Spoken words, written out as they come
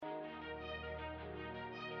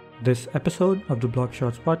This episode of the Block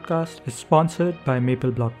Shots podcast is sponsored by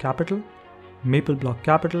Maple Block Capital. Maple Block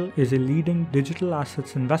Capital is a leading digital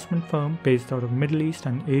assets investment firm based out of Middle East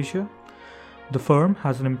and Asia. The firm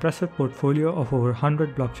has an impressive portfolio of over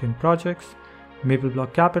 100 blockchain projects. Maple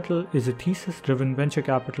Block Capital is a thesis-driven venture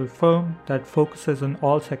capital firm that focuses on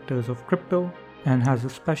all sectors of crypto and has a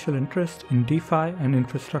special interest in DeFi and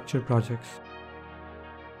infrastructure projects.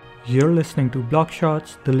 You're listening to Block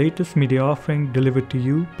Shots, the latest media offering delivered to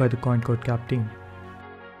you by the CoinCodeCap team.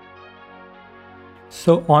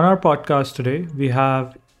 So on our podcast today, we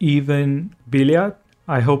have Ivan Bjelajac.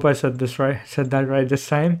 I hope I said that right this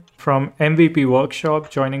time, from MVP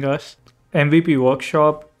Workshop joining us. MVP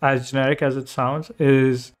Workshop, as generic as it sounds,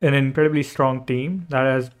 is an incredibly strong team that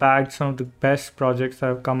has bagged some of the best projects that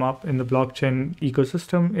have come up in the blockchain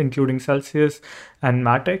ecosystem, including Celsius and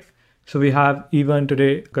Matic. So we have Ivan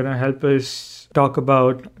today going to help us talk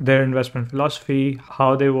about their investment philosophy,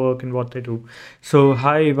 how they work, and what they do. So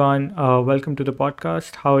hi, Ivan. Welcome to the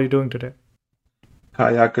podcast. How are you doing today?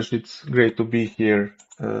 Hi, Akash. It's great to be here.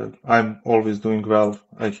 I'm always doing well.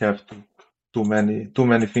 I have too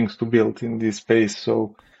many things to build in this space,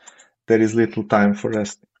 so there is little time for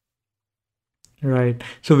rest. Right.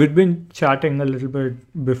 So we've been chatting a little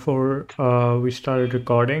bit before we started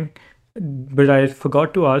recording, but I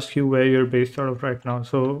forgot to ask you where you're based out of right now.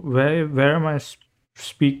 So where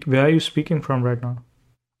are you speaking from right now?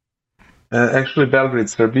 Actually, Belgrade,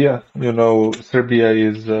 Serbia. You know, Serbia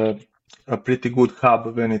is a pretty good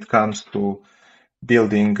hub when it comes to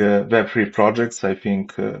building Web3 projects. I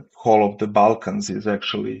think whole of the Balkans is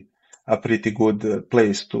actually a pretty good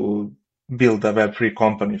place to build a Web3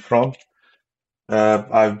 company from.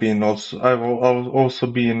 I've also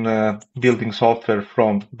been building software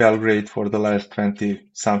from Belgrade for the last 20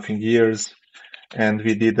 something years, and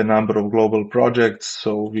we did a number of global projects.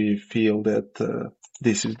 So we feel that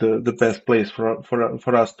this is the best place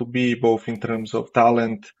for us to be, both in terms of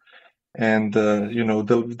talent and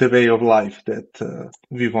the way of life that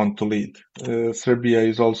we want to lead. Serbia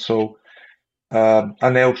is also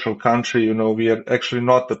a neutral country. You know, we are actually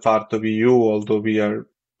not a part of EU, although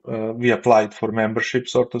we applied for membership,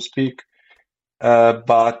 so to speak.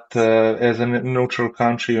 But as a neutral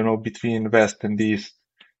country, you know, between West and East,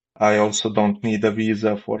 I also don't need a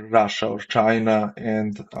visa for Russia or China,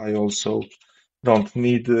 and I also don't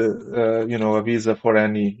need, a visa for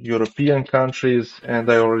any European countries, and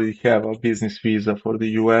I already have a business visa for the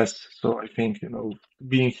US. So I think, you know,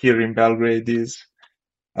 being here in Belgrade is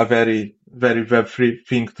a very, very Web3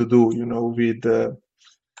 thing to do, you know, with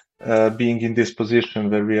being in this position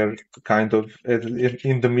where we are kind of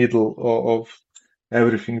in the middle of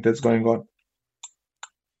everything that's going on.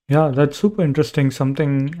 Yeah, that's super interesting.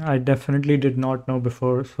 Something I definitely did not know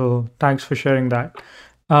before. So thanks for sharing that.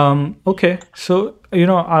 Okay, so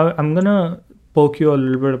I'm gonna poke you a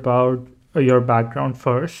little bit about your background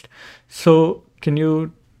first. So can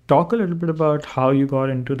you talk a little bit about how you got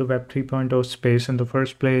into the Web 3.0 space in the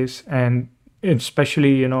first place, and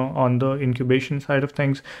especially on the incubation side of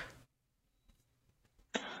things?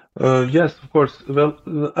 Yes, of course. Well,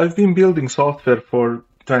 I've been building software for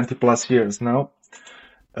 20 plus years now.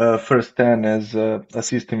 First 10 as a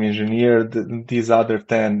system engineer, these other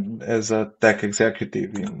 10 as a tech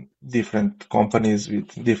executive in different companies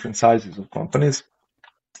with different sizes of companies.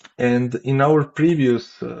 And in our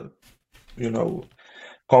previous,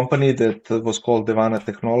 company that was called Devana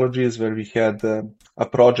Technologies, where we had a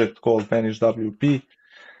project called Managed WP,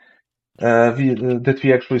 that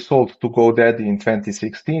we actually sold to GoDaddy in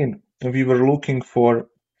 2016. And we were looking for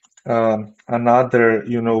another,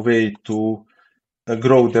 way to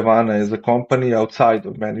grow Devana as a company outside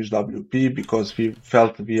of Managed WP, because we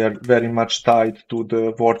felt we are very much tied to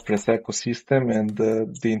the WordPress ecosystem and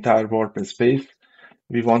the entire WordPress space.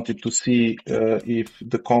 We wanted to see if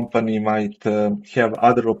the company might have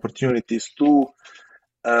other opportunities too,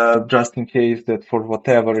 just in case that for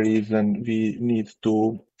whatever reason we need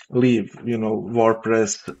to leave,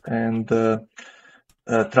 WordPress and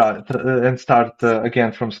try and start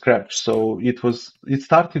again from scratch. So it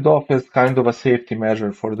started off as kind of a safety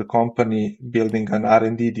measure for the company, building an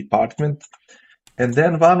R&D department. And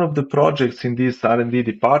then one of the projects in this R&D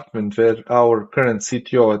department, where our current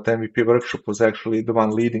CTO at MVP Workshop was actually the one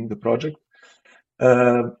leading the project,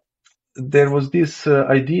 there was this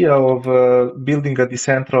idea of building a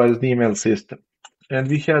decentralized email system. And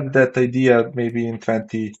we had that idea maybe in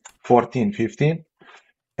 2014, 15.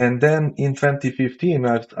 And then in 2015,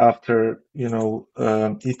 after,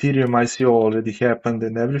 Ethereum ICO already happened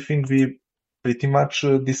and everything, we pretty much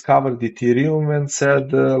discovered Ethereum and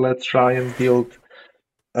said, let's try and build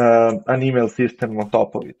an email system on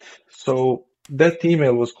top of it. So that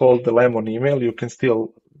email was called the Lemon email. You can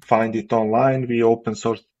still find it online. We open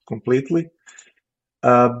sourced completely.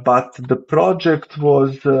 But the project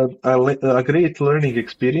was a great learning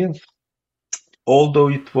experience, although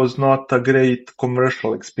it was not a great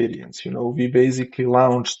commercial experience. You know, we basically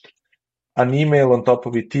launched an email on top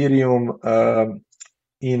of Ethereum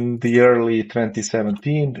in the early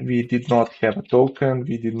 2017. We did not have a token.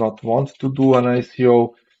 We did not want to do an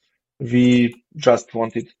ICO. We just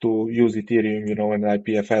wanted to use Ethereum, you know, and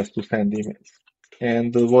IPFS to send emails.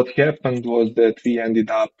 And what happened was that we ended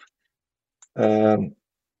up um,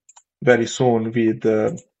 very soon with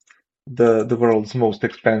the world's most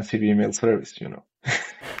expensive email service, you know,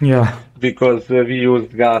 Yeah. because we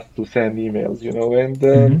used gas to send emails, you know. And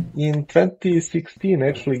Mm-hmm. in 2016,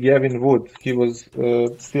 actually, Gavin Wood, he was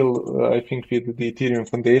still, I think, with the Ethereum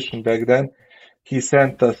Foundation back then. He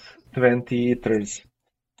sent us 20 ethers,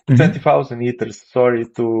 Mm-hmm. 20,000 ethers, sorry,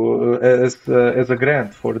 to as a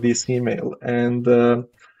grant for this email. And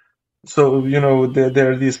so, you know,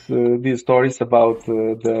 there are these stories about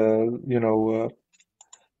the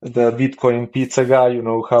Bitcoin pizza guy, you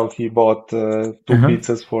know, how he bought two Uh-huh.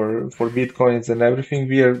 pizzas for Bitcoins and everything.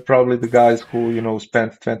 We are probably the guys who, you know,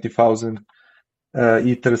 spent 20,000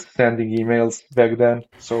 ethers sending emails back then.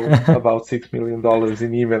 So about $6 million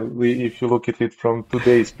in email, if you look at it from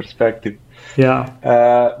today's perspective. Yeah.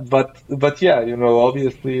 But yeah, you know,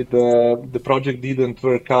 obviously the project didn't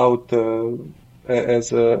work out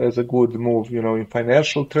as a good move, you know, in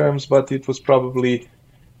financial terms, but it was probably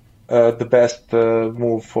the best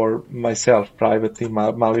move for myself privately,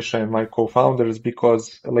 Malisha and my co-founders,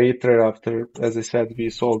 because later, after, as I said, we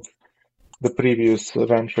sold the previous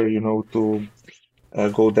venture, you know, to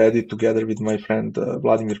GoDaddy together with my friend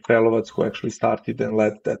Vladimir Prelovac, who actually started and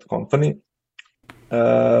led that company.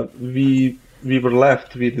 We were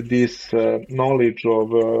left with this knowledge of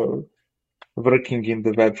working in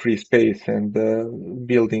the Web3 space and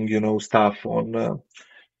building, you know, stuff on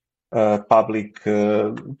public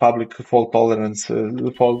fault tolerance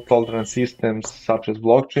systems such as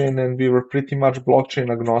blockchain, and we were pretty much blockchain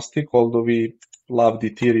agnostic, although we loved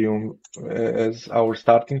Ethereum as our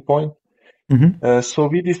starting point. Mm-hmm. So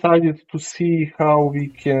we decided to see how we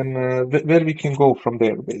can where we can go from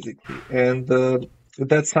there, basically. And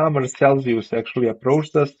that summer, Celsius actually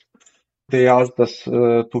approached us. They asked us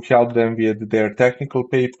to help them with their technical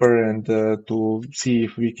paper and to see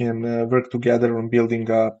if we can work together on building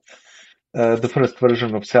the first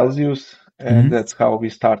version of Celsius. And Mm-hmm. that's how we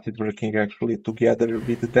started working actually together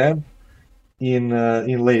with them in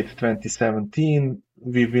late 2017.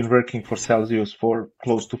 We've been working for Celsius for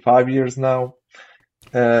close to 5 years now.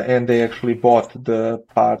 And they actually bought the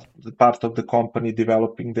part of the company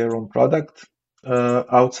developing their own product.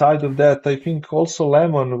 Outside of that, I think also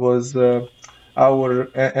Lemon was our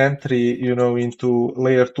entry, you know, into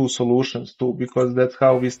layer two solutions too, because that's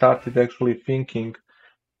how we started actually thinking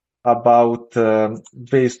about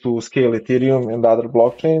ways to scale Ethereum and other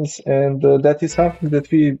blockchains. And that is something that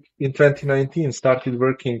we in 2019 started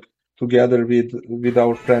working together with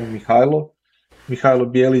our friend Mihailo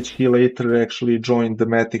Bjelic. He later actually joined the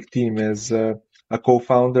Matic team as a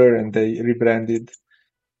co-founder, and they rebranded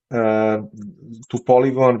uh, to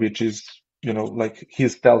Polygon, which is, you know, like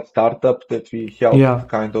his stealth startup that we helped Yeah.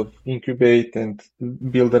 kind of incubate and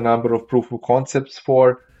build a number of proof of concepts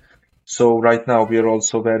for. So right now we are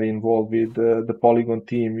also very involved with the Polygon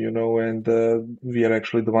team, you know, and we are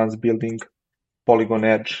actually the ones building Polygon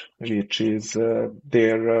Edge, which is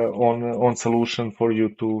their own solution for you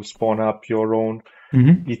to spawn up your own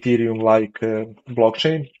Mm-hmm. Ethereum-like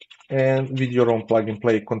blockchain. And with your own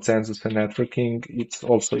plug-and-play consensus and networking, it's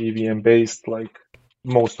also EVM-based, like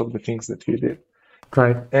most of the things that we did.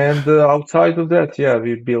 Right. And outside of that, yeah,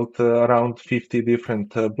 we built around 50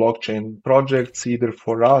 different blockchain projects, either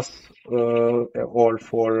for us or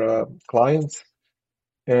for clients.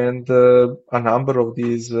 And a number of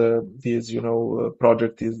these you know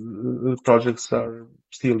projects are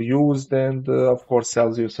still used, and of course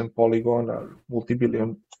Celsius and Polygon are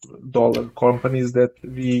multi-billion-dollar companies that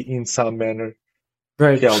we in some manner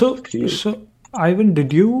Right. helped So, create. so Ivan,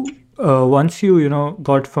 did you once you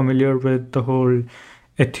got familiar with the whole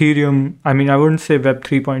Ethereum? I mean, I wouldn't say Web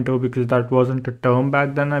 3.0 because that wasn't a term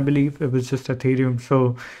back then. I believe it was just Ethereum.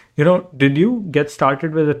 So, did you get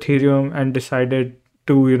started with Ethereum and decided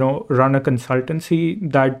to run a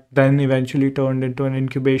consultancy that then eventually turned into an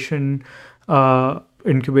incubation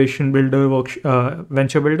builder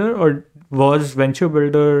venture builder, or was venture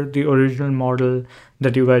builder the original model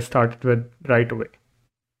that you guys started with right away?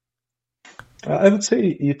 I would say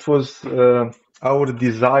it was our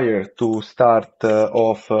desire to start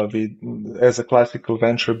off as a classical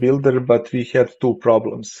venture builder, but we had two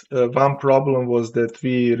problems. One problem was that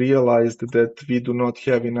we realized that we do not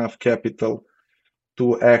have enough capital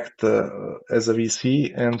to act as a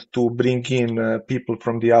VC and to bring in people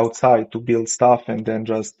from the outside to build stuff and then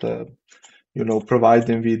just provide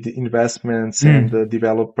them with investments and Mm.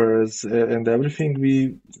 developers and everything.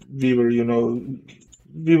 We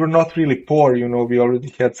were not really poor, we already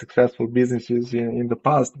had successful businesses in the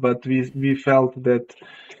past, but we felt that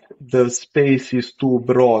the space is too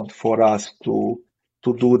broad for us to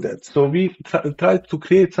do that. So we tried to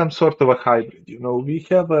create some sort of a hybrid. We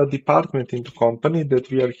have a department in the company that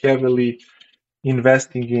we are heavily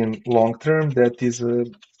investing in long term. That is a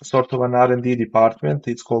sort of an R&D department.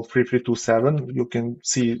 It's called 3327. You can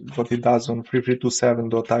see what it does on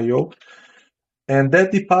 3327.io. And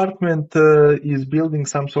that department is building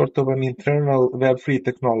some sort of an internal Web3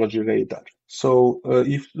 technology radar. So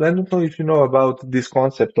if I don't know if you know about this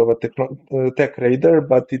concept of a tech radar,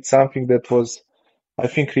 but it's something that was, I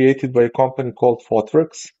think, created by a company called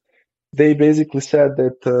ThoughtWorks. They basically said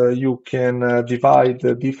that you can divide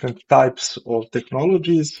the different types of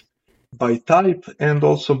technologies by type and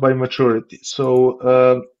also by maturity.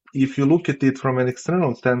 So if you look at it from an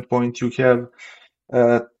external standpoint, you have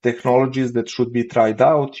technologies that should be tried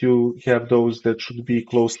out, you have those that should be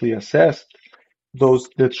closely assessed, those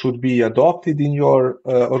that should be adopted in your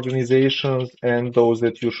organizations, and those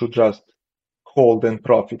that you should just hold and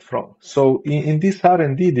profit from. So in this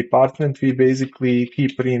R&D department, we basically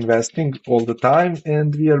keep reinvesting all the time,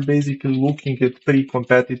 and we are basically looking at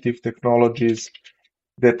pre-competitive technologies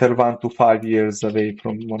that are 1 to 5 years away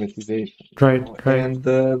from monetization. Right, right. And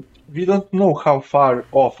we don't know how far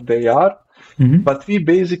off they are, Mm-hmm. but we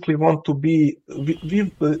basically want to be,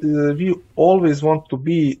 we always want to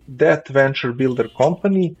be that venture builder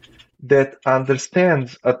company that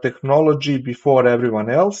understands a technology before everyone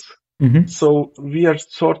else. Mm-hmm. So we are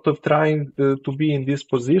sort of trying to be in this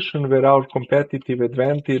position where our competitive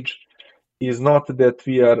advantage is not that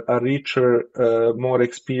we are a richer, more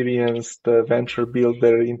experienced venture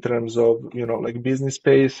builder in terms of, like business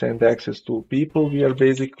space and access to people. We are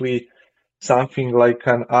basically something like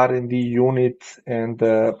an R&D unit and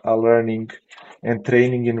a learning and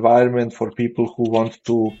training environment for people who want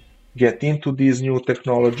to get into these new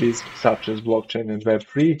technologies such as blockchain and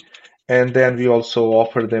Web3. And then we also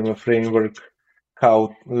offer them a framework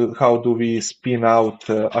how do we spin out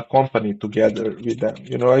a company together with them.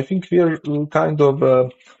 I think we are kind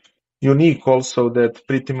of unique also that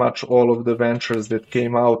pretty much all of the ventures that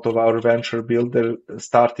came out of our venture builder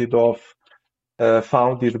started off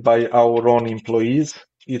founded by our own employees.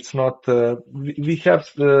 It's not, we have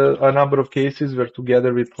a number of cases where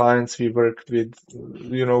together with clients we worked with,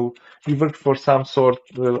 we worked for some sort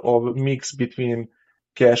of mix between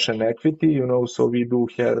cash and equity, so we do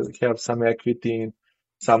have some equity in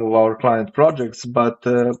some of our client projects, but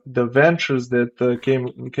the ventures that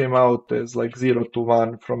came out as like 0 to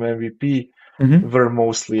 1 from MVP Mm-hmm. were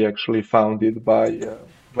mostly actually founded by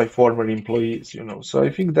former employees, So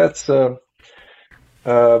I think that's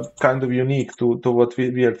kind of unique to what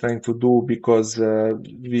we are trying to do because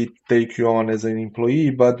we take you on as an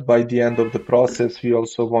employee, but by the end of the process, we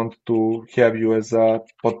also want to have you as a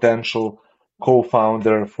potential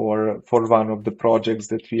co-founder for one of the projects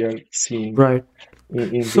that we are seeing Right.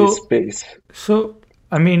 in this So, space. so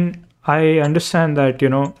I mean, I understand that,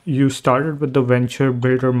 you started with the venture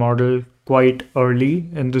builder model quite early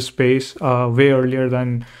in the space, way earlier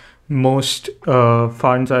than most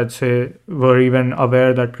funds, I'd say, were even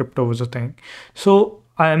aware that crypto was a thing. So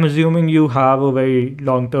I am assuming you have a very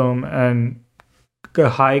long term and a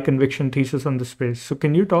high conviction thesis on the space. So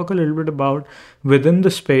can you talk a little bit about within the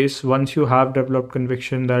space, once you have developed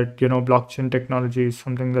conviction that, blockchain technology is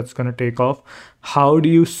something that's going to take off, how do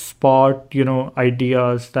you spot,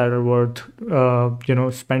 ideas that are worth,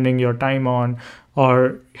 spending your time on,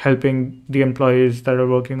 or helping the employees that are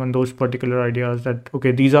working on those particular ideas that,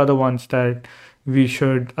 okay, these are the ones that we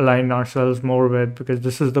should align ourselves more with because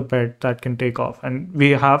this is the bet that can take off. And we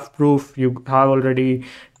have proof you have already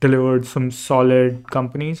delivered some solid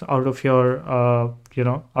companies out of your out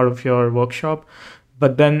of your workshop.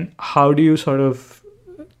 But then how do you sort of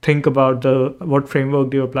think about the what framework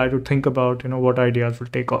do you apply to think about what ideas will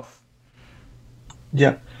take off?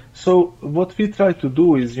 Yeah. So what we try to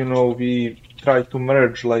do is, we try to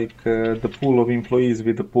merge like the pool of employees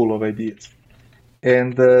with the pool of ideas.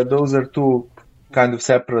 And those are two kind of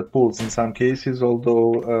separate pools in some cases,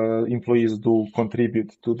 although employees do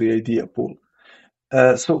contribute to the idea pool.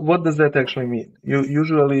 So what does that actually mean?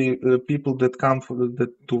 Usually, people that come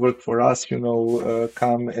to work for us,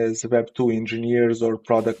 come as Web2 engineers or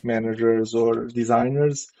product managers or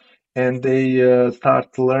designers, and they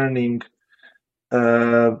start learning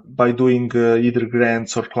by doing either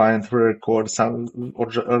grants or client work or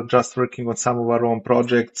just working on some of our own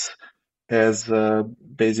projects as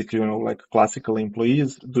basically, like classical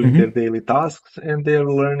employees doing their daily tasks, and they're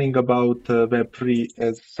learning about Web3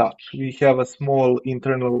 as such. We have a small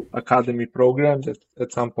internal academy program that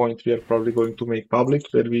at some point we are probably going to make public,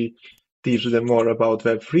 where we teach them more about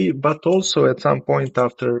Web3, but also at some point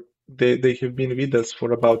after they have been with us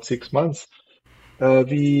for about 6 months,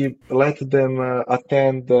 we let them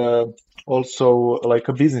attend also like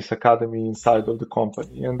a business academy inside of the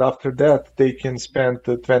company. And after that, they can spend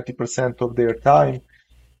 20% of their time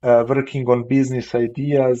working on business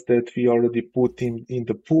ideas that we already put in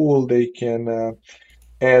the pool. They can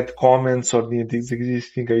add comments on these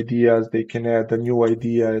existing ideas. They can add a new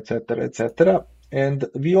idea, etc., etc. And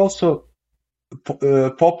we also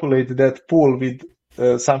populate that pool with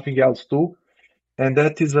something else too, and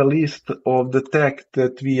that is a list of the tech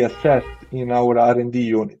that we assessed in our R&D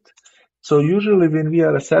unit. So usually when we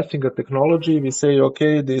are assessing a technology, we say,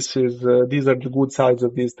 okay, these are the good sides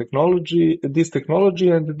of this technology, and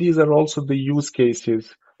these are also the use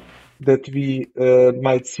cases that we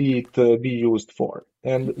might see it be used for.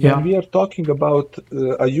 And when we are talking about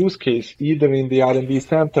a use case, either in the R&D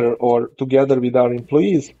center or together with our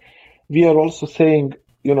employees, we are also saying,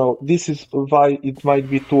 this is why it might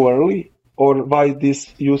be too early or why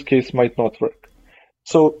this use case might not work.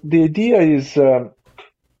 So the idea is,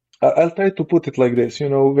 I'll try to put it like this.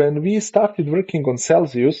 When we started working on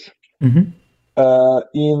Celsius in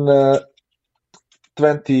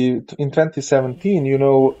 2017,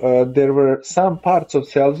 there were some parts of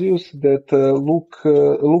Celsius that looked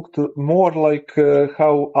more like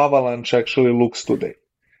how Avalanche actually looks today.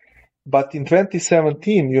 But in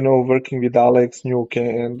 2017, working with Alex, Nuke,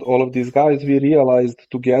 and all of these guys, we realized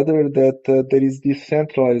together that there is this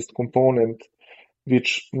centralized component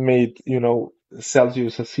which made,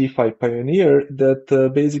 Celsius a CeFi pioneer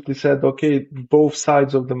that basically said, okay, both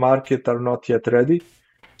sides of the market are not yet ready.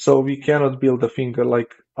 So we cannot build a thing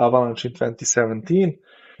like Avalanche in 2017.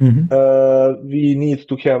 We need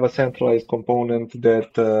to have a centralized component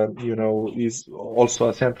that, is also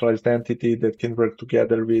a centralized entity that can work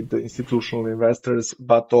together with the institutional investors,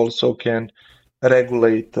 but also can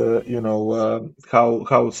regulate,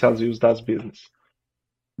 how Celsius does business.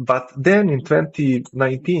 But then in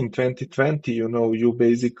 2019, 2020, you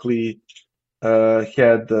basically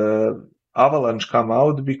had Avalanche come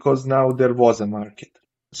out because now there was a market.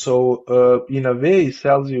 So in a way,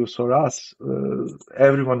 Celsius or us,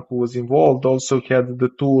 everyone who was involved also had the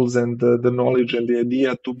tools and the knowledge and the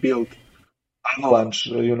idea to build Avalanche,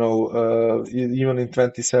 even in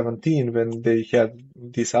 2017 when they had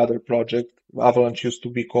this other project. Avalanche used to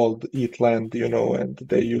be called Eatland, and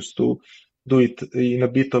they used to do it in a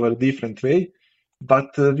bit of a different way.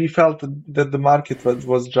 But we felt that the market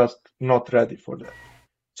was just not ready for that.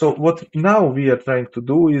 So what now we are trying to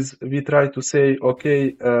do is we try to say,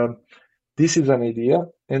 okay, this is an idea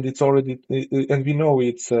and it's already, and we know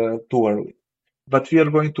it's too early, but we are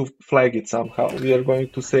going to flag it somehow. We are going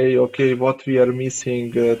to say, okay, what we are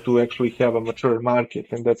missing to actually have a mature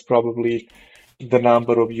market, and that's probably the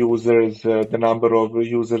number of users,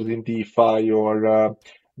 in DeFi, or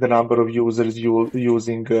the number of users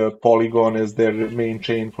using Polygon as their main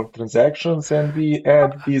chain for transactions, and we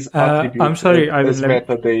add these attributes I'm sorry, as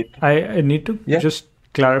metadata. I need to just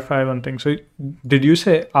clarify one thing. So did you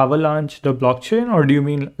say Avalanche, the blockchain, or do you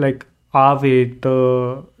mean like Aave,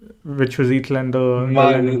 which was Eatland,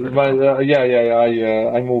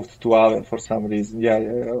 I moved to Aave for some reason.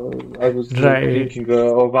 I was thinking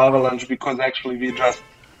of Avalanche because actually we just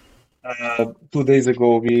 2 days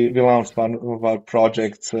ago we launched one of our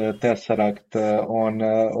projects, Tesseract, on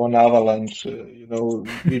Avalanche.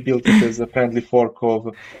 We built it as a friendly fork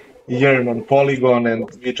of Yearn on Polygon, and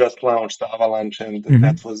we just launched Avalanche, and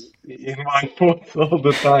that was in my thoughts all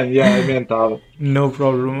the time. Yeah, I meant Avalanche. No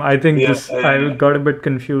problem. I think I got a bit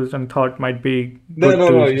confused and thought might be good.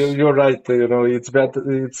 No, you're right. It's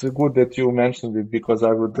better. It's good that you mentioned it because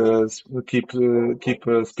I would keep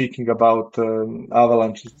speaking about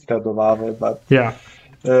Avalanche instead of Aave, but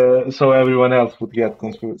so everyone else would get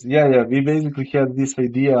confused. We basically had this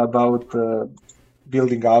idea about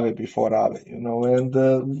building Aave before Aave, and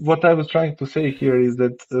what I was trying to say here is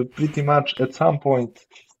that pretty much at some point,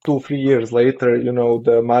 2-3 years later,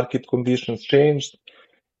 the market conditions changed,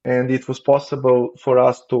 and it was possible for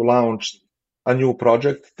us to launch a new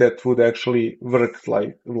project that would actually work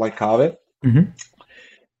like Aave.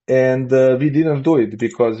 And we didn't do it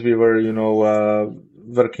because we were,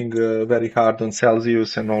 working very hard on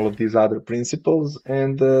Celsius and all of these other principles.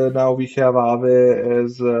 And now we have Aave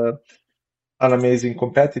as an amazing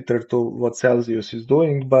competitor to what Celsius is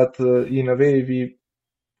doing. But in a way, we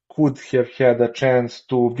could have had a chance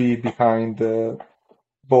to be behind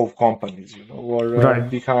both companies, or Right.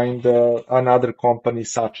 behind another company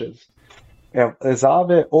such as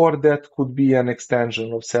Aave, or that could be an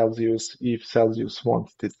extension of Celsius if Celsius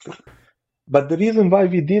wanted it to. But the reason why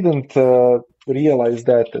we didn't realize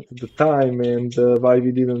that at the time and why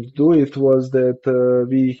we didn't do it was that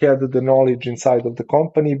we had the knowledge inside of the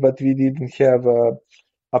company, but we didn't have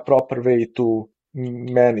a proper way to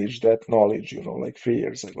manage that knowledge, like 3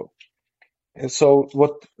 years ago. And so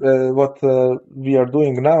what we are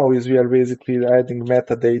doing now is we are basically adding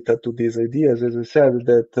metadata to these ideas. As I said,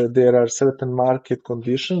 that there are certain market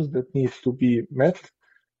conditions that need to be met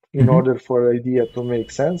in Mm-hmm. order for idea to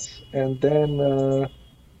make sense, and then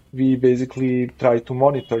we basically try to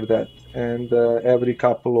monitor that. And every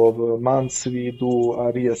couple of months we do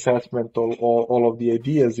a reassessment of all of the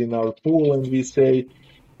ideas in our pool, and we say,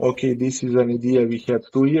 okay, this is an idea we had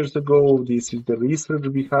 2 years ago, this is the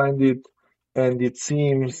research behind it, and it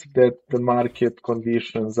seems that the market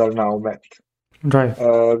conditions are now met. Right.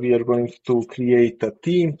 We are going to create a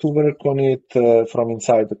team to work on it from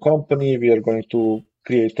inside the company. We are going to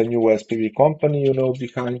create a new SPV company,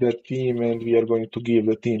 behind that team, and we are going to give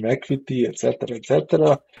the team equity, etc.,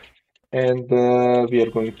 etc. And we are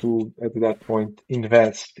going to, at that point,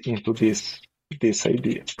 invest into this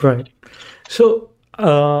idea. Right. So,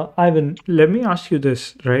 Ivan, let me ask you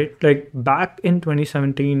this, right? Like back in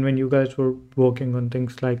 2017, when you guys were working on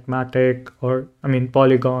things like Matic or, I mean,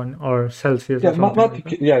 Polygon or Celsius or Yeah, something like that.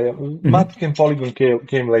 Matic, yeah. Mm-hmm. Matic and Polygon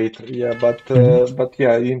came later, yeah, Mm-hmm. but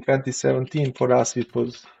yeah, in 2017 for us it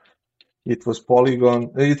was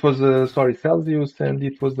Polygon, it was sorry, Celsius, and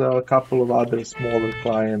it was a couple of other smaller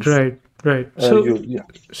clients. Right, right. So, Yeah,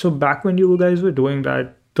 so back when you guys were doing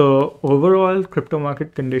that, the overall crypto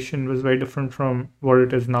market condition was very different from what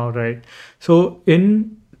it is now, right? So,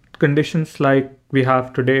 in conditions like we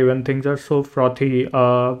have today, when things are so frothy,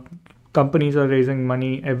 companies are raising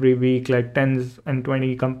money every week, like tens and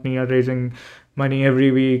 20 companies are raising money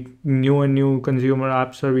every week. New and new consumer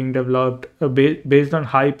apps are being developed based on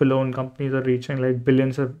hype alone. Companies are reaching like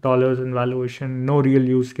billions of dollars in valuation, no real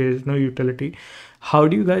use case, no utility. How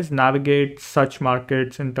do you guys navigate such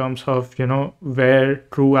markets in terms of, where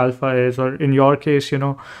true alpha is, or in your case, where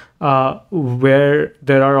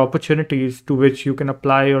there are opportunities to which you can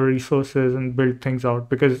apply your resources and build things out?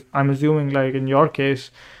 Because I'm assuming, like in your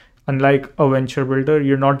case, unlike a venture builder,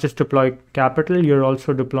 you're not just deploying capital, you're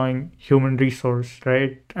also deploying human resource,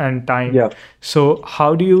 right? And time. yeah. So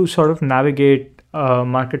how do you sort of navigate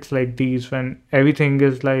markets like these when everything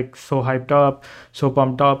is like so hyped up, so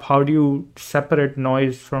pumped up? How do you separate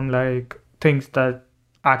noise from like things that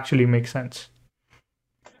actually make sense?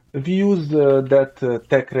 We use that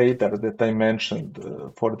tech radar that I mentioned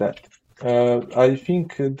for that. I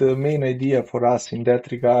think the main idea for us in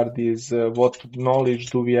that regard is what knowledge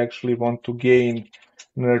do we actually want to gain,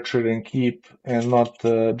 nurture, and keep, and not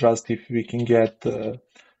just if we can get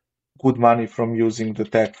good money from using the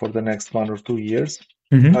tech for the next 1 or 2 years.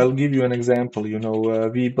 Mm-hmm. I'll give you an example.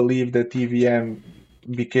 We believe that EVM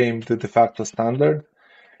became the de facto standard.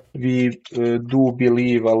 We do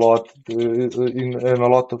believe a lot in a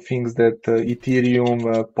lot of things that Ethereum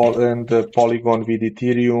and Polygon with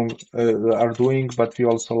Ethereum are doing, but we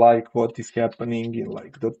also like what is happening in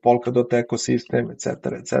like the Polkadot ecosystem,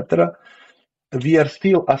 etc., etc. We are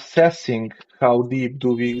still assessing how deep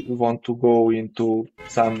do we want to go into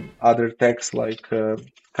some other techs like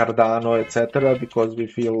Cardano, etc., because we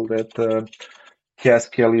feel that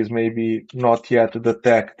Haskell is maybe not yet the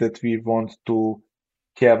tech that we want to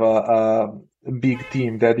have a big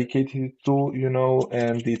team dedicated to,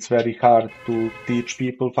 and it's very hard to teach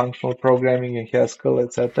people functional programming in Haskell,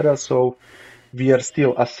 etc. So we are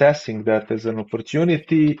still assessing that as an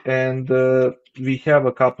opportunity, and we have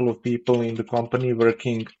a couple of people in the company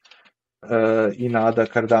working in ADA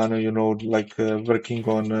Cardano, like working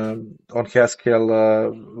on Haskell,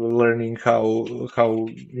 learning how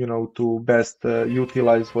to best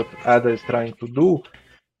utilize what ADA is trying to do,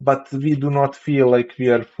 but we do not feel like we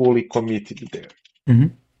are fully committed there. Mm-hmm.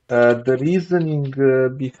 The reasoning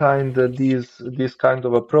behind this kind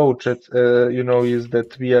of approach, is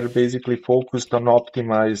that we are basically focused on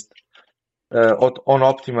optimized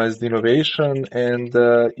innovation, and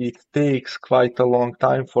it takes quite a long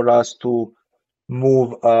time for us to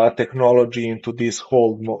move technology into this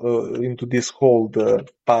hold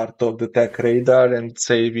part of the tech radar and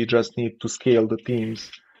say we just need to scale the teams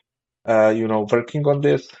working on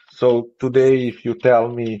this. So today, if you tell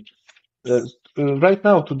me, uh, right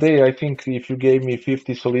now, today, I think if you gave me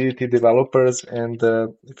 50 Solidity developers and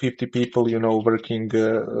 50 people, working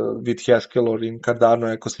with Haskell or in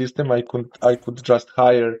Cardano ecosystem, I could just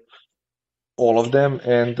hire all of them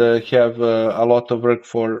and have a lot of work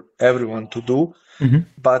for everyone to do. Mm-hmm.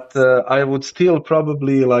 But I would still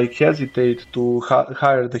probably like hesitate to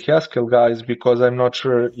hire the Haskell guys because I'm not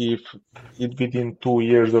sure if within 2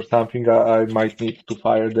 years or something I might need to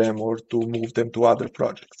fire them or to move them to other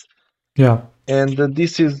projects. Yeah. And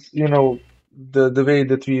this is, the way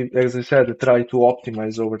that we, as I said, try to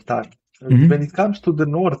optimize over time. When Mm-hmm. it comes to the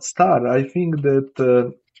North Star, I think that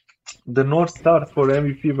the North Star for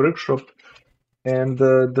MVP workshop and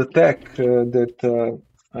the tech that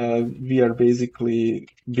we are basically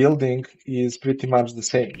building is pretty much the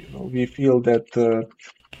same. We feel that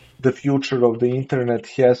the future of the internet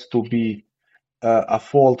has to be a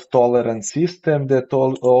fault-tolerant system that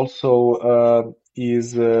also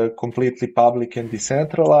is completely public and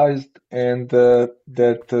decentralized, and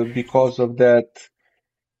that because of that,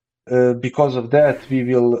 we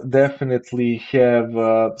will definitely have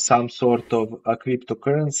some sort of a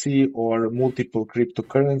cryptocurrency or multiple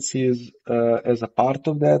cryptocurrencies as a part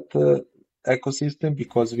of that ecosystem.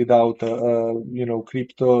 Because without,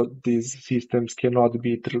 crypto, these systems cannot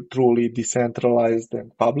be truly decentralized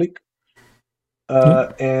and public.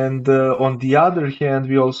 Yeah. And on the other hand,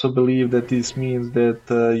 we also believe that this means that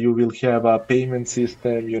you will have a payment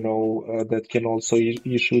system, that can also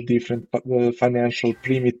issue different financial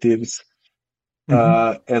primitives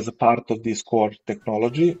Mm-hmm. as a part of this core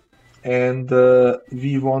technology. And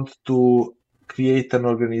we want to create an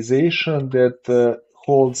organization that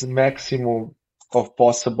holds maximum of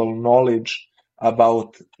possible knowledge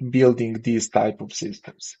about building these type of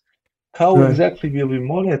systems. How Right. exactly will we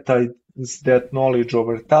monetize that knowledge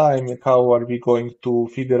over time? How are we going to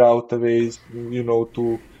figure out the ways,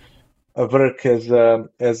 to work as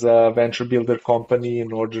a venture builder company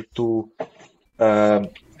in order to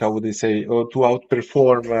how would I say, or to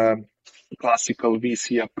outperform classical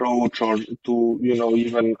VC approach, or to,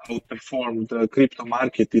 even outperform the crypto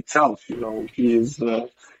market itself, is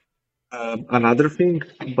another thing.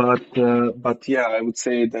 But yeah, I would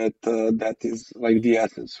say that that is like the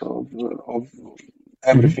essence of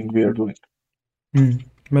Mm-hmm. everything we are doing. Mm,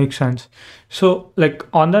 makes sense. So, like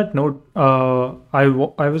on that note,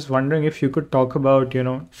 I was wondering if you could talk about,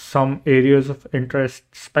 some areas of interest,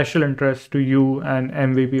 special interest to you and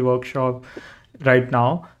MVP Workshop right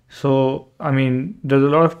now. So, I mean, there's a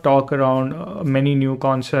lot of talk around many new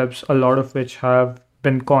concepts, a lot of which have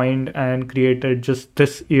been coined and created just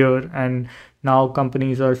this year, and now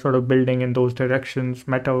companies are sort of building in those directions,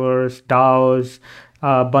 metaverse, DAOs,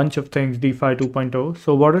 a bunch of things, DeFi 2.0.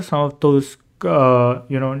 So, what are some of those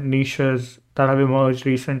niches that have emerged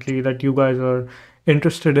recently that you guys are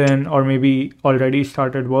interested in, or maybe already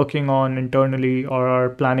started working on internally, or are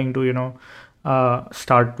planning to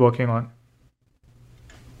start working on?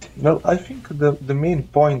 Well, I think the main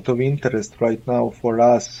point of interest right now for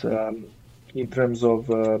us, in terms of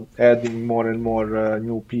adding more and more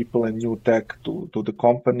new people and new tech to the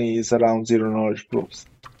company, is around zero knowledge proofs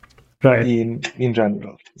Right. in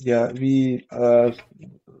general. Yeah, we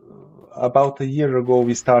about a year ago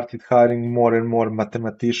we started hiring more and more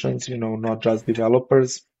mathematicians, not just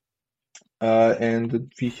developers,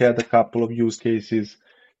 and we had a couple of use cases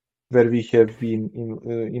where we have been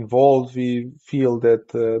involved. We feel that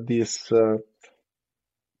this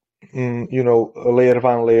layer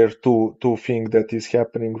one, layer two thing that is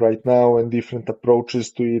happening right now and different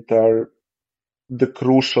approaches to it are the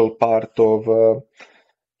crucial part of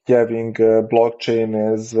having blockchain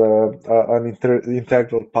as an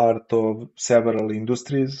integral part of several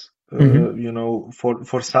industries. Mm-hmm.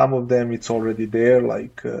 For some of them, it's already there,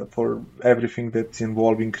 like for everything that's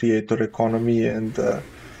involving creator economy and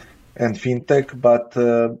fintech. But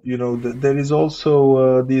there is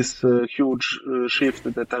also this huge shift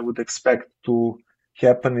that I would expect to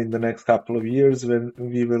happen in the next couple of years, when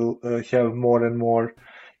we will have more and more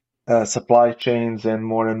supply chains and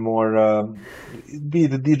more, be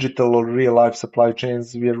the digital or real life supply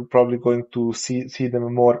chains. We are probably going to see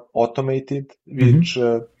them more automated, which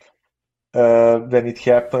Mm-hmm. when it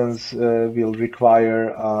happens will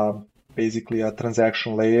require basically a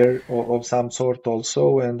transaction layer of some sort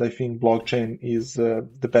also. And I think blockchain is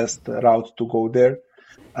the best route to go there.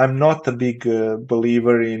 I'm not a big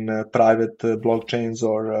believer in private blockchains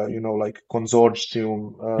or like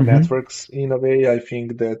consortium Mm-hmm. networks. In a way, I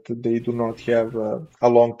think that they do not have a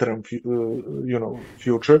long-term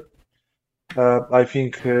future. I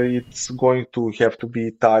think it's going to have to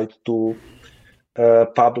be tied to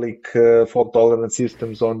public fault-tolerant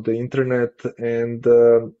systems on the internet, and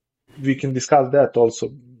we can discuss that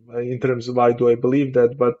also in terms of why do I believe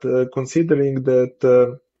that. But considering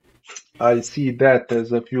that I see that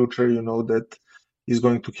as a future, that is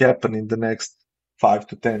going to happen in the next 5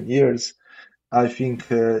 to 10 years. I think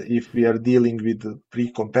if we are dealing with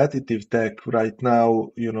pre-competitive tech right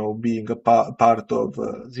now, being a part of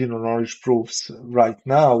zero knowledge proofs right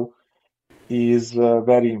now is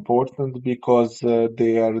very important because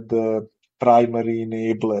they are the primary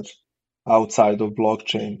enabler outside of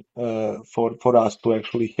blockchain for us to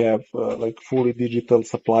actually have like fully digital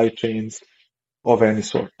supply chains of any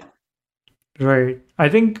sort. Right. I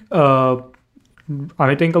think a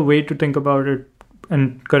way to think about it,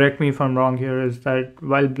 and correct me if I'm wrong here, is that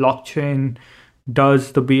while blockchain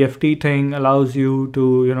does the BFT thing, allows you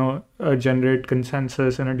to generate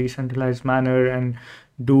consensus in a decentralized manner and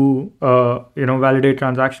do validate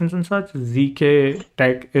transactions and such. ZK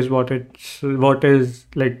tech is what is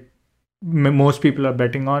like most people are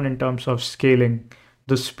betting on in terms of scaling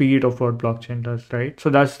the speed of what blockchain does, right?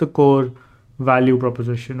 So that's the core value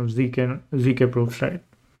proposition of ZK proofs, right?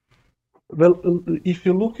 Well, if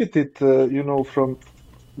you look at it, from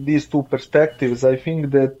these two perspectives, I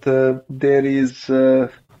think that there is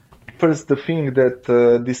first the thing that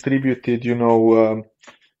distributed,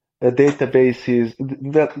 databases,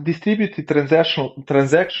 that distributed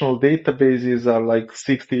transactional databases are like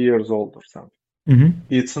 60 years old or something. Mm-hmm.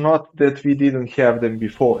 It's not that we didn't have them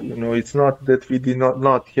before, it's not that we did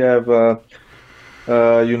not have,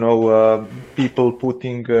 people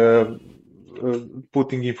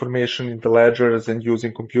putting information in the ledgers and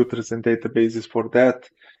using computers and databases for that.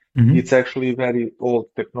 Mm-hmm. It's actually very old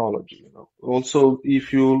technology. Also,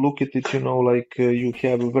 if you look at it, like you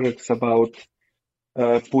have works about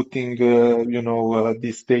putting,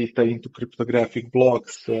 this data into cryptographic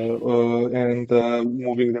blocks and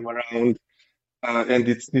moving them around. And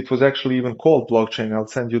it was actually even called blockchain. I'll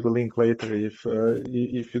send you the link later if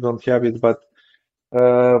you don't have it. But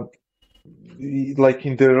like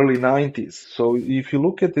in the early 90s. So if you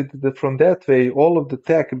look at it from that way, all of the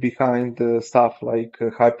tech behind stuff like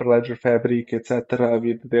Hyperledger Fabric, etc.,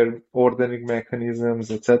 with their ordering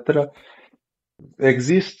mechanisms, etc.,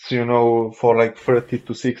 exists, for like 30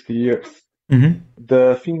 to 60 years. Mm-hmm.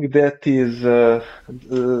 The thing that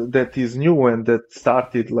is new and that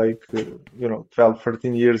started like 12,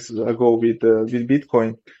 13 years ago with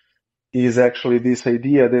Bitcoin is actually this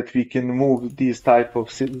idea that we can move these type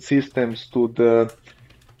of systems to the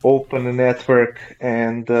open network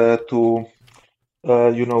and to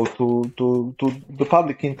the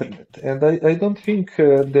public internet. And I don't think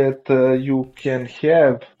that you can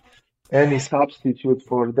have any substitute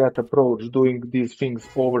for that approach doing these things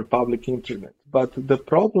over public internet. But the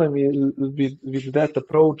problem is with that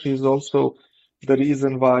approach is also the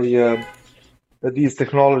reason why these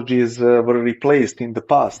technologies were replaced in the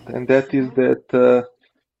past, and that is that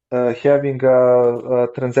having a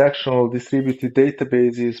transactional distributed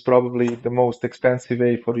database is probably the most expensive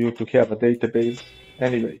way for you to have a database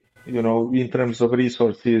anyway, in terms of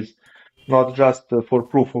resources, not just for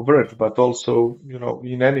proof of work, but also,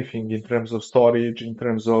 in anything in terms of storage, in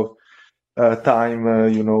terms of time,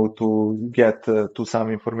 to get to some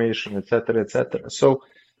information, etc., etc. So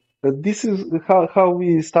this is how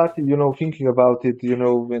we started, thinking about it,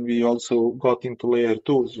 when we also got into layer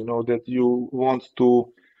twos, that you want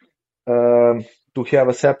to have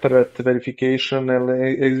a separate verification and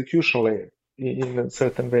execution layer in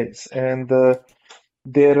certain ways. And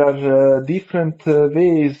there are different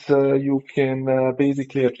ways you can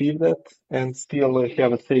basically achieve that and still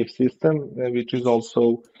have a safe system, which is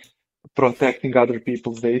also protecting other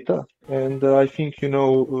people's data. And I think,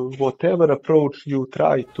 whatever approach you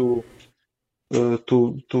try to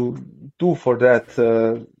do for that,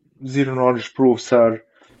 zero knowledge proofs are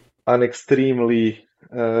an extremely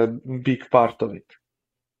big part of it.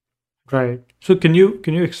 Right. So can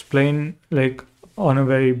you explain, like, on a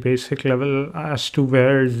very basic level, as to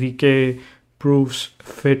where ZK proofs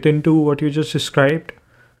fit into what you just described?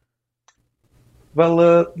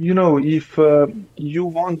 Well, if you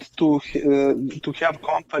want to have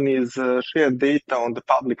companies share data on the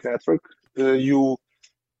public network, you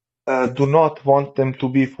do not want them to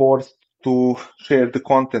be forced to share the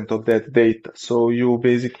content of that data. So you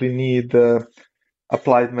basically need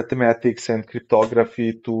applied mathematics and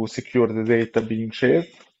cryptography to secure the data being shared.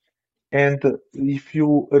 And if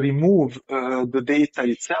you remove the data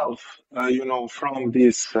itself, from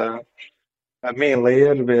this main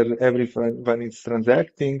layer where everyone is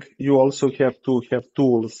transacting, you also have to have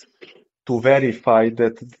tools to verify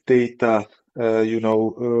that the data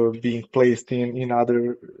being placed in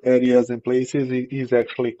other areas and places is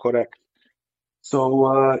actually correct.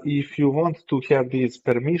 So if you want to have these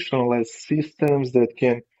permissionless systems that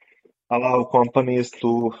can allow companies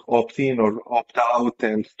to opt in or opt out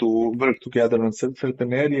and to work together on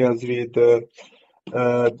certain areas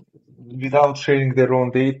uh, without sharing their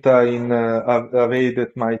own data in a way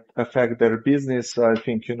that might affect their business. I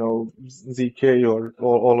think, ZK or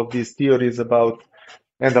all of these theories about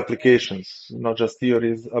and applications, not just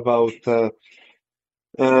theories about,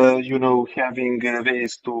 having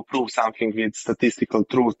ways to prove something with statistical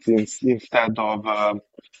truth instead of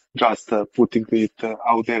just putting it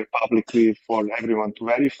out there publicly for everyone to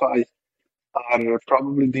verify are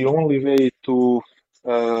probably the only way to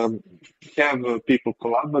um, have people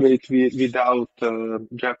collaborate without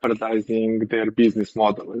jeopardizing their business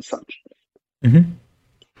model as such. Mm-hmm.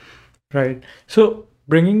 Right. So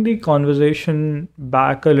bringing the conversation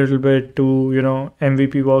back a little bit to,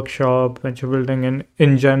 MVP workshop, venture building, and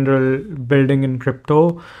in general, building in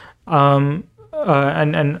crypto. And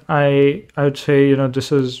I would say,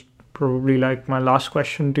 this is probably like my last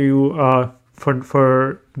question to you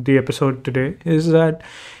for the episode today is that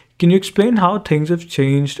can you explain how things have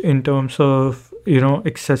changed in terms of,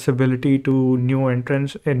 accessibility to new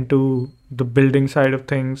entrants into the building side of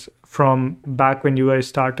things from back when you guys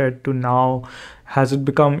started to now? Has it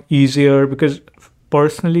become easier? Because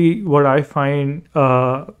personally, what I find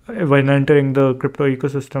when entering the crypto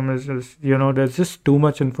ecosystem is, there's just too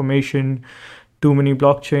much information, too many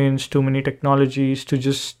blockchains, too many technologies to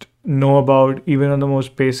just know about, even on the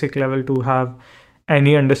most basic level, to have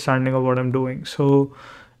any understanding of what I'm doing. So,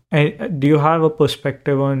 and do you have a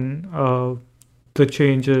perspective on the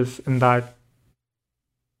changes in that?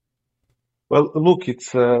 Well, look,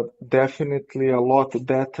 it's definitely a lot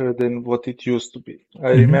better than what it used to be. I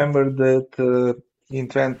Mm-hmm. remember that in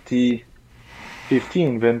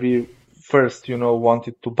 2015, when we first,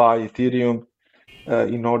 wanted to buy Ethereum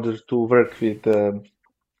in order to work with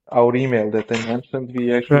our email that I mentioned,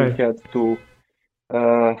 we actually Right. uh,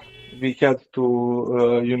 had to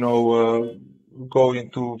go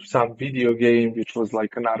into some video game which was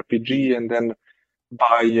like an RPG, and then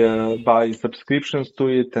buy subscriptions to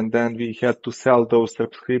it, and then we had to sell those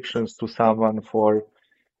subscriptions to someone for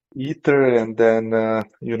Ether, and then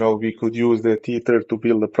we could use that Ether to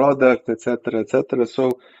build a product, etc., etc.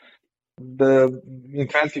 So the in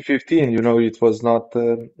 2015, it was not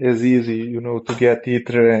as easy, to get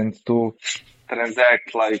Ether and to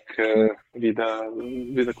transact like with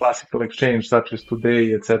a classical exchange such as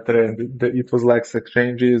today, etc. And it was less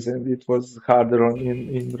exchanges, and it was harder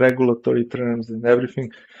in regulatory terms and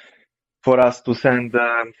everything for us to send,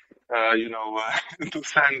 to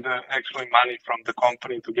send actually money from the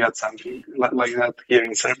company to get something like that here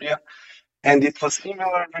in Serbia. And it was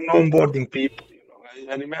similar when onboarding people.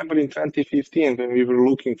 I remember in 2015 when we were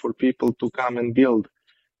looking for people to come and build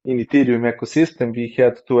in Ethereum ecosystem, we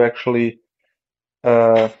had to actually,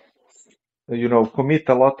 uh, commit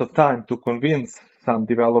a lot of time to convince some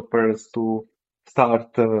developers to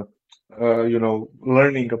start,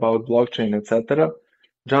 learning about blockchain, etc.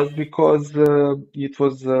 Just because it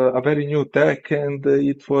was a very new tech, and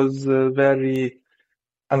it was very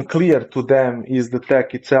unclear to them is the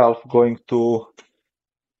tech itself going to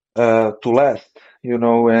last,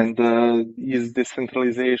 and is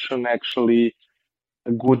decentralization actually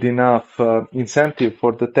a good enough incentive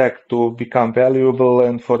for the tech to become valuable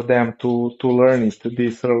and for them to learn it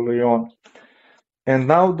this early on. And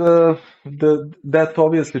now the that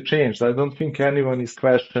obviously changed. I don't think anyone is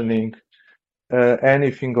questioning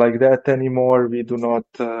anything like that anymore. We do not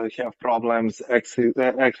have problems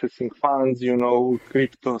accessing funds,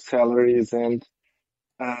 crypto salaries and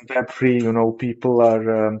Web3. People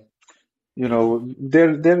are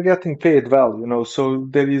they're getting paid well. So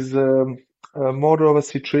there is more of a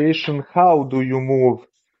situation. How do you move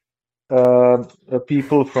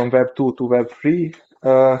people from Web 2 to Web 3?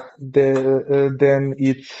 Then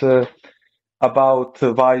it's about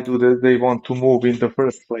why do they want to move in the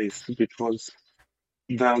first place, which was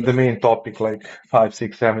the main topic like 5,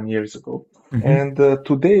 6, 7 years ago. Mm-hmm. And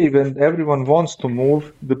today, when everyone wants to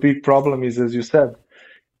move, the big problem is, as you said,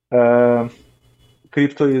 uh,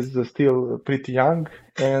 crypto is still pretty young,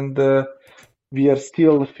 and we are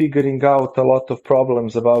still figuring out a lot of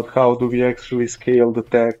problems about how do we actually scale the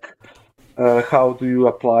tech, how do you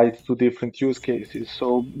apply it to different use cases.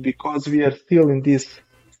 So because we are still in this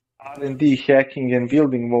R&D hacking and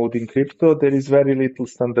building mode in crypto, there is very little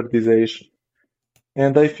standardization.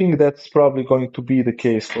 And I think that's probably going to be the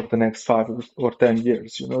case for the next 5 or 10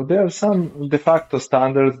 years. There are some de facto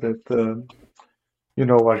standards that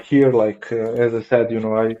are here. Like as I said,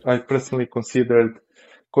 I personally consider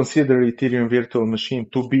Ethereum virtual machine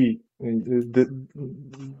to be the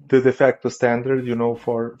de facto standard,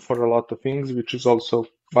 for a lot of things, which is also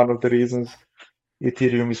one of the reasons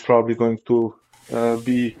Ethereum is probably going to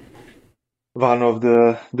be one of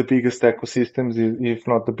the biggest ecosystems, if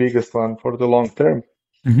not the biggest one for the long term.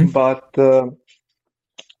 Mm-hmm.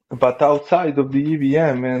 But outside of the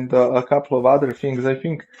EVM and a couple of other things, I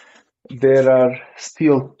think there are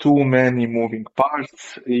still too many moving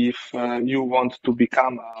parts. If you want to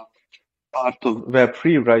become a part of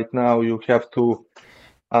Web3 right now, you have to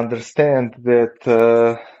understand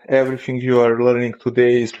that everything you are learning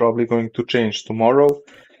today is probably going to change tomorrow,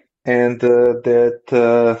 and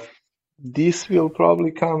that this will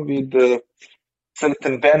probably come with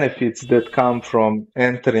certain benefits that come from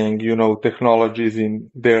entering, technologies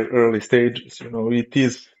in their early stages. It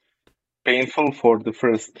is painful for the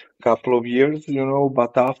first couple of years,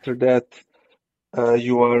 but after that,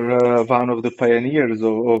 you are one of the pioneers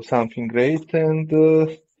of something great, and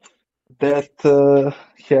that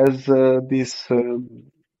has this,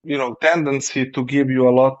 tendency to give you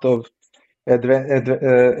a lot of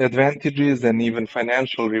advantages and even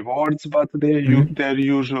financial rewards, but Mm-hmm. they're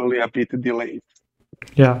usually a bit delayed.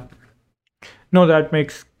 Yeah. No, that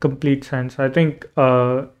makes complete sense. I think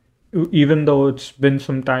even though it's been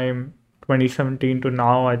some time, 2017 to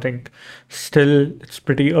now, I think still it's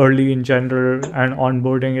pretty early in general, and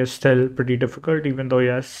onboarding is still pretty difficult, even though,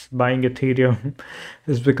 yes, buying Ethereum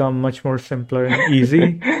has become much more simpler and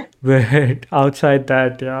easy. But outside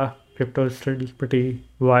that, yeah, crypto is still pretty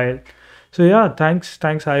wild. So yeah, thanks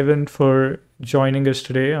Ivan for joining us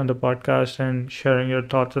today on the podcast and sharing your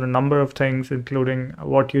thoughts on a number of things, including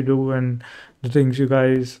what you do and the things you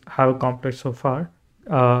guys have accomplished so far.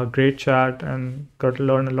 Great chat and got to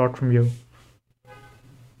learn a lot from you.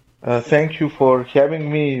 Thank you for having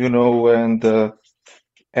me, and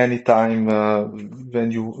anytime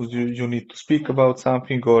when you need to speak about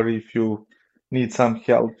something, or if you need some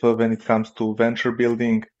help when it comes to venture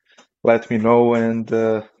building, let me know, and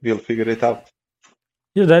we'll figure it out.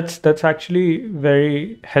 Yeah, that's actually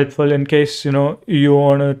very helpful in case you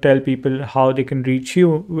want to tell people how they can reach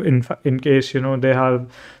you in case they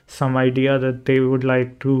have some idea that they would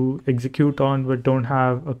like to execute on but don't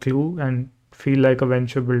have a clue and feel like a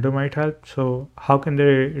venture builder might help. So how can they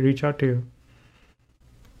reach out to you?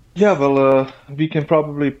 Yeah, well, we can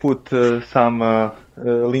probably put some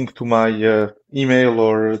link to my email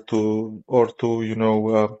or to or to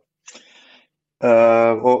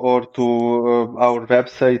our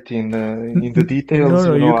website in the No, details,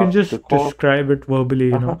 no, you can after the just call. describe it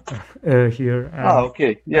verbally, Uh-huh. here Ah, and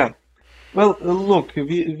okay, yeah. Well, look,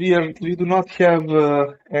 we do not have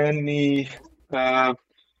any uh,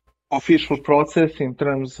 official process in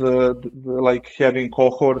terms like having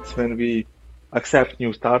cohorts when we accept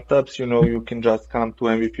new startups. You can just come to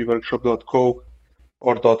mvpworkshop.co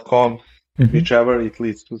or .com, Mhm. whichever, it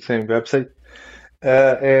leads to the same website,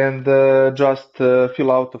 and just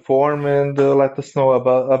fill out the form and let us know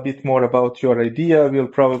about a bit more about your idea. We'll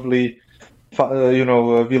probably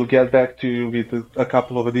we'll get back to you with a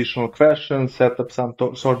couple of additional questions, set up some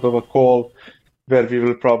sort of a call where we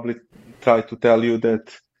will probably try to tell you that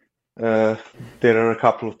there are a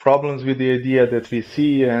couple of problems with the idea that we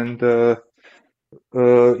see, and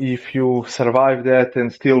if you survive that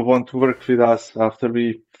and still want to work with us after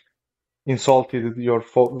we insulted your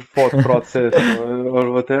thought process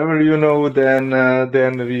or whatever,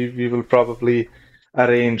 then we will probably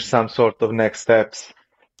arrange some sort of next steps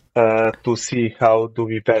to see how do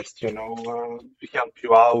we best, help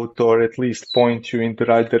you out or at least point you in the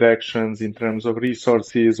right directions in terms of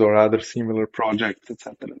resources or other similar projects,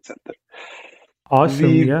 etc., etc. Awesome,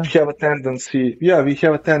 We yeah. have a tendency,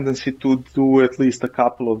 to do at least a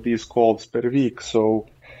couple of these calls per week.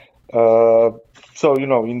 Uh,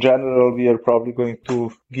 in general, we are probably going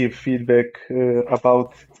to give feedback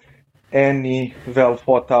about any well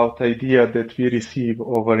thought out idea that we receive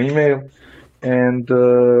over email. And,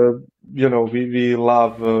 we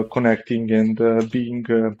love connecting and being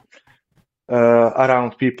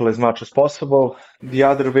around people as much as possible. The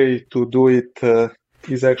other way to do it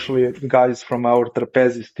is actually guys from our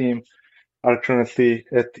Trapezis team are currently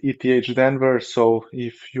at ETH Denver. So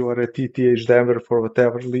if you are at ETH Denver for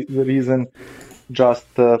whatever reason, just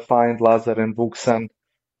find Lazar and Vuxan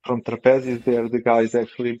from Trapezis. They're the guys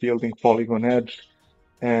actually building Polygon Edge.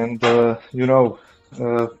 And,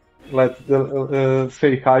 let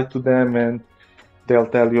say hi to them and they'll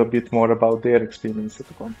tell you a bit more about their experience at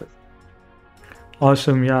the contest.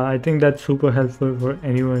 Awesome, yeah. I think that's super helpful for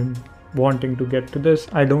anyone wanting to get to this.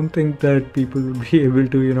 I don't think that people will be able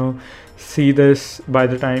to see this by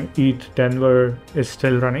the time ETH Denver is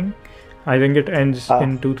still running. I think it ends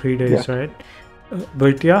in 2-3 days, yeah. right?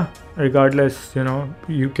 But yeah, regardless,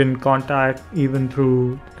 you can contact even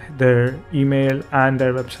through their email and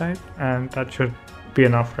their website, and that should be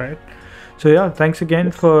enough, right? So yeah, thanks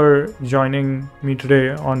again for joining me today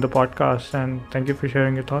on the podcast, and thank you for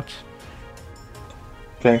sharing your thoughts.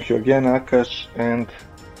 Thank you again, Akash, and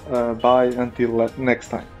bye until next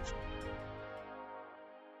time.